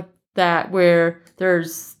are like that, where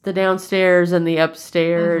there's the downstairs and the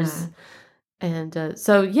upstairs. And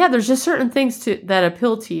so, there's just certain things that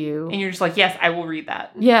appeal to you. And you're just like, yes, I will read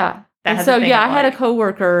that. Yeah. I had a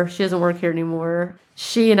coworker. She doesn't work here anymore.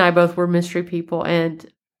 She and I both were mystery people and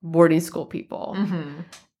boarding school people.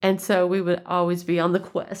 And so we would always be on the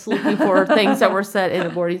quest looking for things that were set in a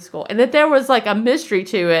boarding school. And if there was like a mystery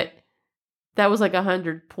to it, that was like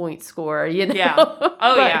 100-point score, Yeah.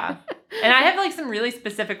 Oh, yeah. And I have like some really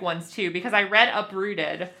specific ones too, because I read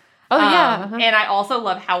Uprooted. Oh, yeah. And I also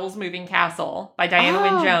love Howl's Moving Castle by Diana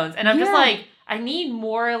Wynne Jones. And I'm just like, I need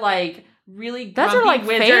more like really grumpy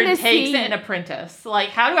wizard fantasy. Takes an apprentice. Like,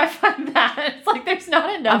 how do I find that? It's like, there's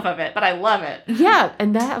not enough of it, but I love it. Yeah.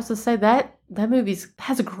 And I was to say that movie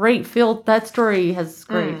has a great feel. That story has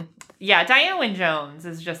great. Yeah, Diana Wynne Jones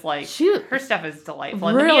is just like, her stuff is delightful.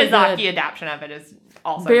 And really the Miyazaki adaptation of it is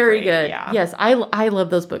also very great. good. Yeah. Yes, I love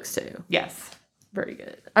those books too. Yes. Very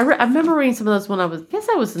good. I remember reading some of those when I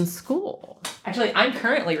was in school. Actually, I'm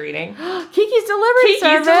currently reading Kiki's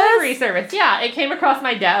Delivery Service. Yeah, it came across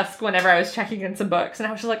my desk whenever I was checking in some books, and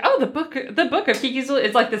I was just like, oh, the book of Kiki's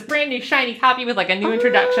is like this brand new shiny copy with like a new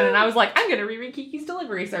introduction, and I was like, I'm gonna reread Kiki's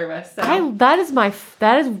Delivery Service. So. That is one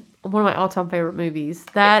of my all-time favorite movies.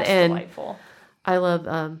 It's delightful. I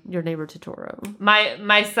love Your Neighbor Totoro.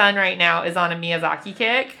 My son right now is on a Miyazaki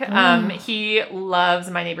kick. He loves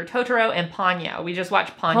My Neighbor Totoro and Ponyo. We just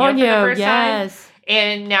watched Ponyo for the first time.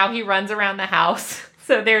 And now he runs around the house.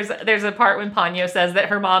 So there's a part when Ponyo says that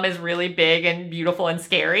her mom is really big and beautiful and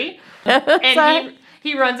scary. And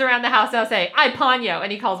he runs around the house and I'll say, I Ponyo.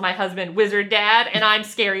 And he calls my husband Wizard Dad and I'm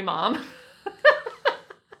Scary Mom.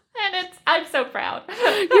 And I'm so proud.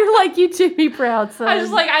 You're like, you too be proud, son. I was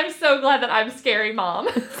just like, I'm so glad that I'm Scary Mom.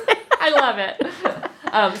 I love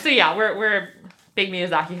it. So yeah, we're a big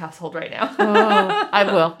Miyazaki household right now. I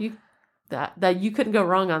will. That you couldn't go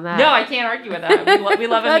wrong on that. No, I can't argue with that. We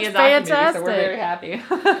love a Miyazaki movie, so we're very happy.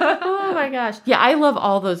 Oh my gosh. Yeah, I love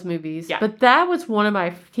all those movies. Yeah. But that was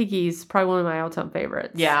Kiki's probably one of my all-time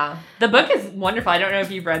favorites. Yeah. The book is wonderful. I don't know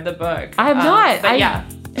if you've read the book. I have not. But yeah.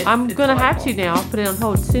 I'm going to have to now. I'll put it on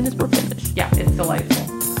hold as soon as we're finished. Yeah, it's delightful.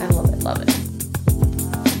 I love it.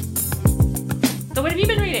 So what have you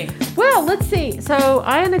been reading? Well, let's see. So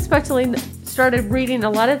I unexpectedly started reading a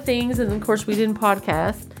lot of things, and of course we didn't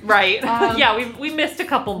podcast. Right. Yeah, we missed a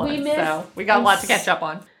couple months, so we got a lot to catch up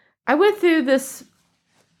on. I went through this,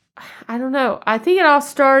 I don't know. I think it all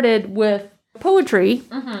started with poetry.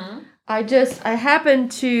 Mm-hmm. I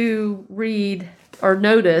happened to read or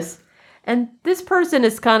notice, and this person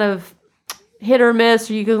is kind of hit or miss,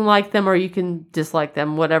 or you can like them or you can dislike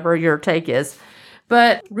them, whatever your take is.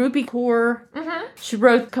 But Rupi Kaur, she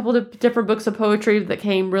wrote a couple of different books of poetry that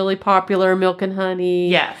became really popular, Milk and Honey.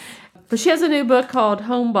 Yes. But she has a new book called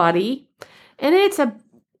Homebody, and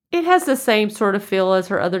it has the same sort of feel as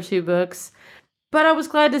her other two books. But I was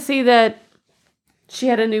glad to see that she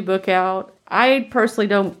had a new book out. I personally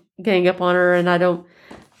don't gang up on her, and I don't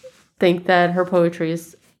think that her poetry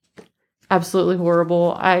is absolutely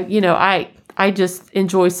horrible. I just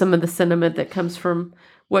enjoy some of the sentiment that comes from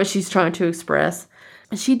what she's trying to express.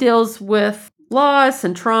 She deals with loss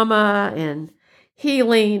and trauma and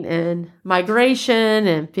healing and migration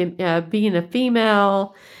and being a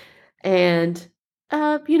female. And,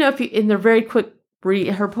 in the very quick read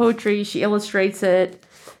her poetry, she illustrates it.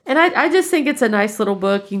 And I just think it's a nice little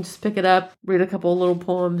book. You can just pick it up, read a couple of little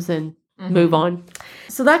poems and move on.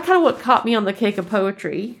 So that kind of what caught me on the kick of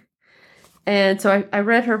poetry. And so I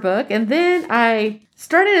read her book, and then I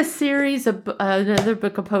started a series of another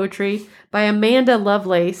book of poetry by Amanda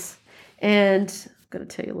Lovelace, and I'm going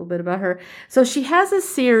to tell you a little bit about her. So she has a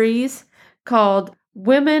series called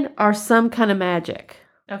Women Are Some Kind of Magic.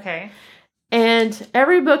 Okay. And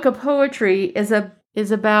every book of poetry is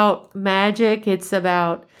about magic. It's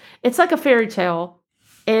like a fairy tale,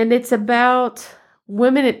 and it's about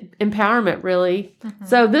women empowerment, really. Mm-hmm.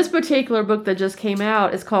 So this particular book that just came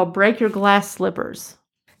out is called Break Your Glass Slippers.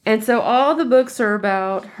 And so all the books are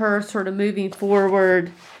about her sort of moving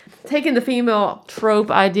forward, taking the female trope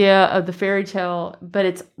idea of the fairy tale, but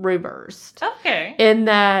it's reversed. Okay. In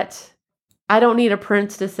that I don't need a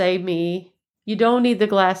prince to save me. You don't need the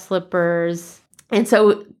glass slippers. And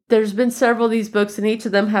so there's been several of these books, and each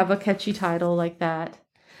of them have a catchy title like that.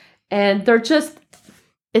 And it's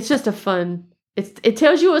just a fun, it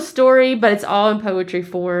tells you a story, but it's all in poetry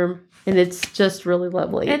form. And it's just really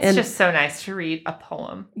lovely. It's just so nice to read a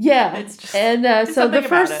poem. Yeah. It's just, so the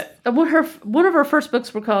first, one of her first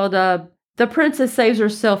books were called The Princess Saves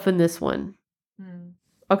Herself in this one.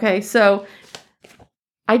 Okay, so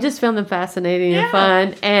I just found them fascinating and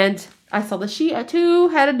fun. And I saw that she too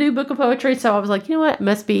had a new book of poetry. So I was like, you know what? It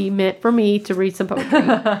must be meant for me to read some poetry.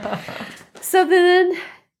 So then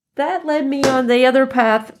that led me on the other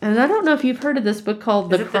path. And I don't know if you've heard of this book called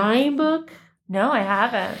The Crying Book. No, I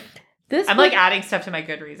haven't. I'm like adding stuff to my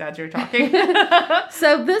Goodreads as you're talking.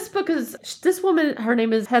 So this book is, this woman, her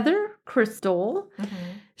name is Heather Crystal. Mm-hmm.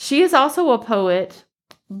 She is also a poet,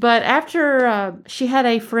 but after she had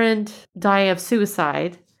a friend die of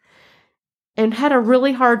suicide and had a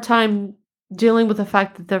really hard time dealing with the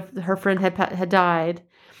fact that her friend had died,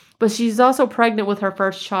 but she's also pregnant with her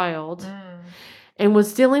first child and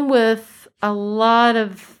was dealing with a lot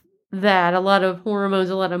of that, a lot of hormones,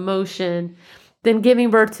 a lot of emotion. Then giving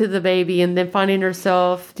birth to the baby and then finding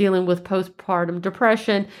herself dealing with postpartum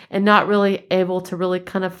depression and not really able to really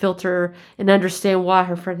kind of filter and understand why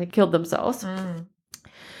her friend had killed themselves.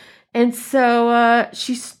 And so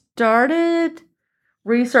she started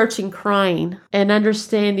researching crying and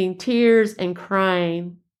understanding tears and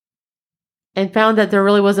crying and found that there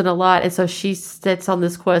really wasn't a lot. And so she sets on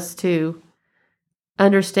this quest to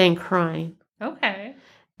understand crying. Okay.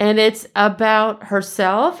 And it's about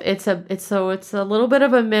herself. It's a little bit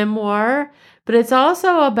of a memoir, but it's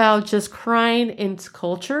also about just crying in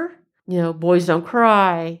culture. You know, boys don't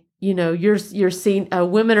cry. You know, you're seen.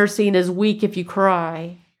 Women are seen as weak if you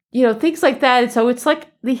cry. You know, things like that. And so it's like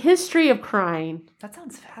the history of crying. That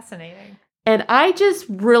sounds fascinating. And I just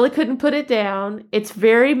really couldn't put it down. It's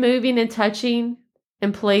very moving and touching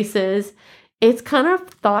in places. It's kind of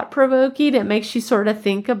thought-provoking. It makes you sort of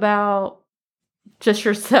think about just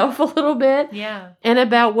yourself a little bit. Yeah. And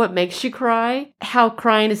about what makes you cry, how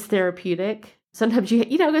crying is therapeutic. Sometimes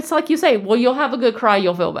you know, it's like you say, well, you'll have a good cry,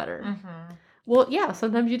 you'll feel better. Mm-hmm. Well, yeah,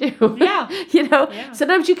 sometimes you do. Yeah. You know,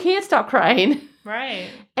 sometimes you can't stop crying. Right.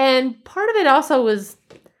 And part of it also is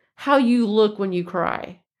how you look when you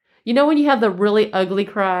cry. You know, when you have the really ugly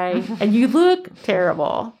cry and you look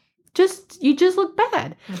terrible, you just look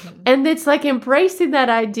bad. Mm-hmm. And it's like embracing that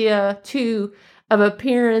idea too of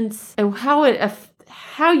appearance and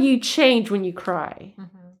how you change when you cry.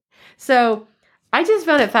 Mm-hmm. So I just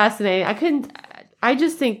found it fascinating. I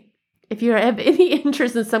just think if you have any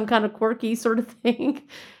interest in some kind of quirky sort of thing,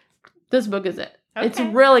 this book is it. Okay. It's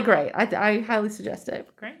really great. I highly suggest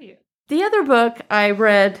it. Great. The other book I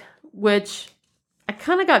read, which I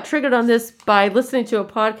kind of got triggered on this by listening to a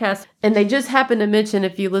podcast, and they just happened to mention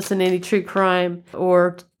if you listen to any true crime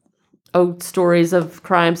or old stories of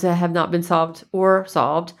crimes that have not been solved, were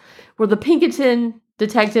the Pinkerton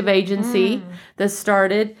Detective Agency that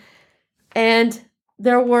started. And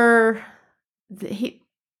there were, they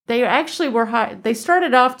actually were, they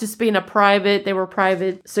started off just being they were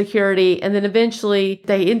private security. And then eventually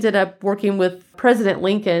they ended up working with President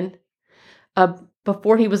Lincoln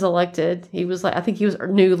before he was elected. I think he was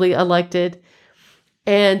newly elected.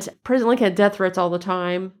 And President Lincoln had death threats all the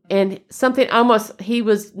time. And he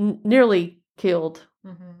was nearly killed.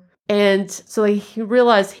 Mm-hmm. And so he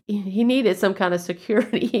realized he needed some kind of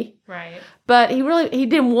security. Right. But he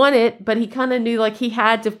didn't want it, but he kind of knew like he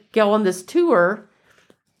had to go on this tour.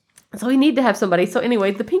 So he needed to have somebody. So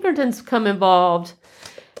anyway, the Pinkertons come involved.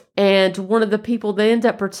 And one of the people they end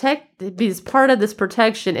up as part of this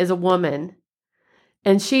protection is a woman.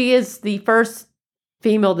 And she is the first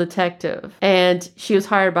female detective, and she was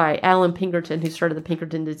hired by Alan Pinkerton, who started the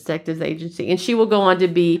Pinkerton Detectives Agency, and she will go on to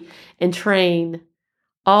be and train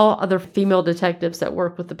all other female detectives that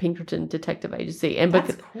work with the Pinkerton Detective Agency. And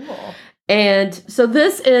that's cool. And so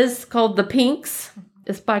this is called The Pinks.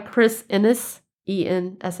 It's by Chris Ennis,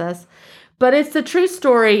 E-N-S-S, but it's the true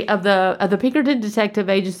story of the Pinkerton Detective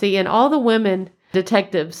Agency and all the women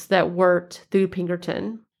detectives that worked through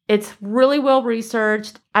Pinkerton. It's really well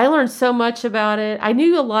researched. I learned so much about it. I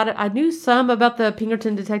knew some about the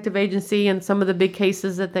Pinkerton Detective Agency and some of the big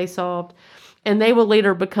cases that they solved. And they will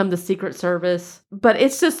later become the Secret Service. But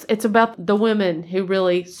it's about the women who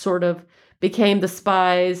really sort of became the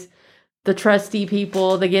spies, the trusty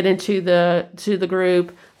people that get into the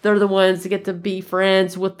group, they're the ones that get to be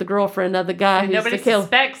friends with the girlfriend of the guy who's nobody the killer.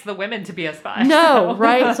 suspects the women to be a spy. No,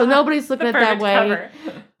 right? So nobody's looking at it that way. Cover.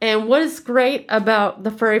 And what is great about the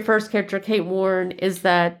very first character, Kate Warren, is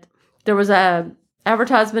that there was a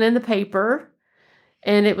advertisement in the paper,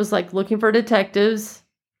 and it was like looking for detectives.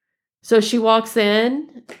 So she walks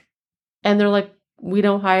in, and they're like, "We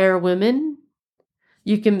don't hire women.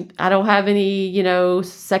 I don't have any,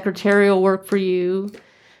 secretarial work for you."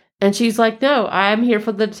 And she's like, "No, I'm here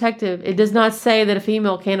for the detective. It does not say that a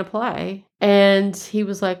female can't apply." And he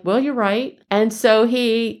was like, "Well, you're right." And so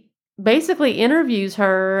he basically interviews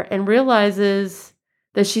her and realizes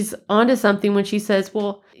that she's onto something when she says,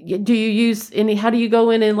 "Well, do you use how do you go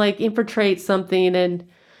in and like infiltrate something and,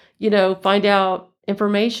 find out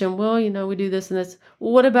information?" "Well, we do this and this."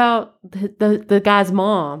 "Well, what about the guy's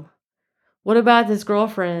mom? What about his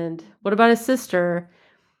girlfriend? What about his sister?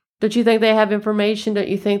 Don't you think they have information? Don't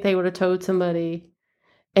you think they would have told somebody?"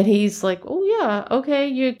 And he's like, "Oh yeah, okay,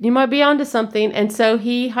 you might be onto something." And so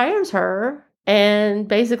he hires her and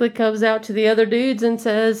basically comes out to the other dudes and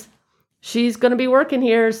says, "She's going to be working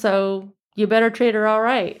here, so you better treat her all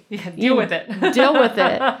right." Yeah, deal with it. Deal with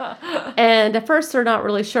it. And at first they're not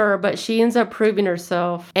really sure, but she ends up proving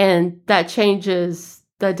herself, and that changes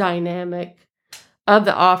the dynamic of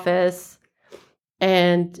the office.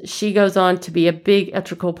 And she goes on to be a big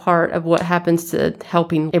integral part of what happens to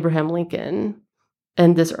helping Abraham Lincoln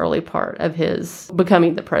in this early part of his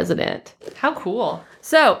becoming the president. How cool.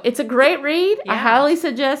 So it's a great read. Yeah. I highly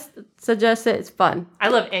suggest it. It's fun. I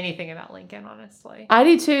love anything about Lincoln, honestly. I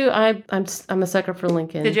do too. I'm a sucker for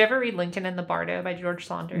Lincoln. Did you ever read Lincoln in the Bardo by George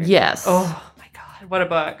Saunders? Yes. Oh my God, what a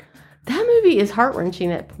book. That movie is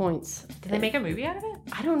heart-wrenching at points. Did they make a movie out of it?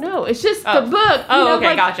 I don't know. It's just the book. Oh,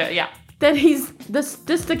 okay, gotcha. Yeah. That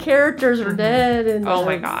just the characters are dead. And oh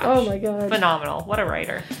my gosh. Oh my God. Phenomenal. What a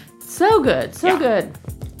writer. So good. So good.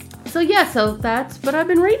 So so that's what I've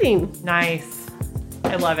been reading. Nice.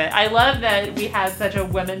 I love it. I love that we had such a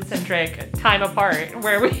women-centric time apart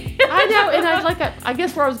where we... I know, and I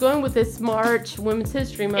guess where I was going with this March Women's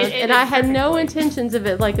History Month, and I had no intentions of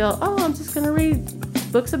it, like, I'm just going to read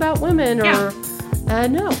books about women, or,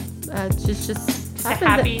 no. It's just a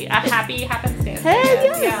happy happenstance. Hey,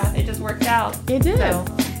 yes. Yeah, it just worked out. It did.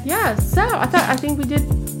 Yeah, so I think we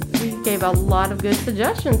gave a lot of good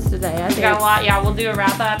suggestions today. I think we got a lot. Yeah, we'll do a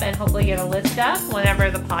wrap up and hopefully get a list up whenever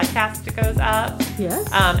the podcast goes up. Yes.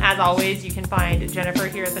 As always, you can find Jennifer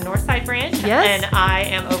here at the Northside branch. Yes. And I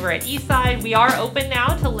am over at Eastside. We are open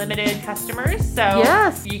now to limited customers, so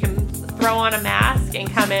you can throw on a mask and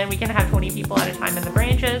come in. We can have 20 people at a time in the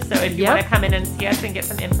branches. So if you want to come in and see us and get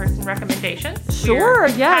some in-person recommendations, we're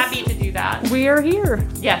happy to do that. We are here.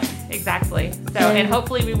 Yes, exactly. So, and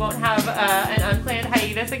hopefully we won't have an unplanned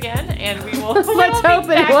hiatus again, and we will. Let's hope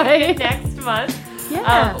anyway. Next month,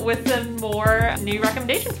 with some more new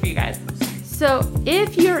recommendations for you guys. So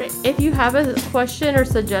if you have a question or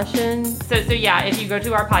suggestion, if you go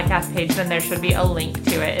to our podcast page, then there should be a link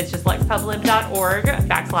to it. It's just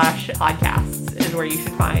lexpublib.org/podcasts is where you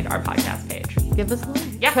should find our podcast page. Give us a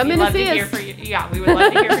link. Yeah, come in and see us. We would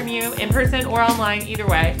love to hear from you in person or online, either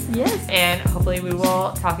way. Yes. And hopefully we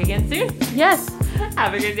will talk again soon. Yes.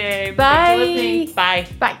 Have a good day. Bye. Thanks for listening. Bye.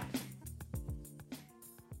 Bye.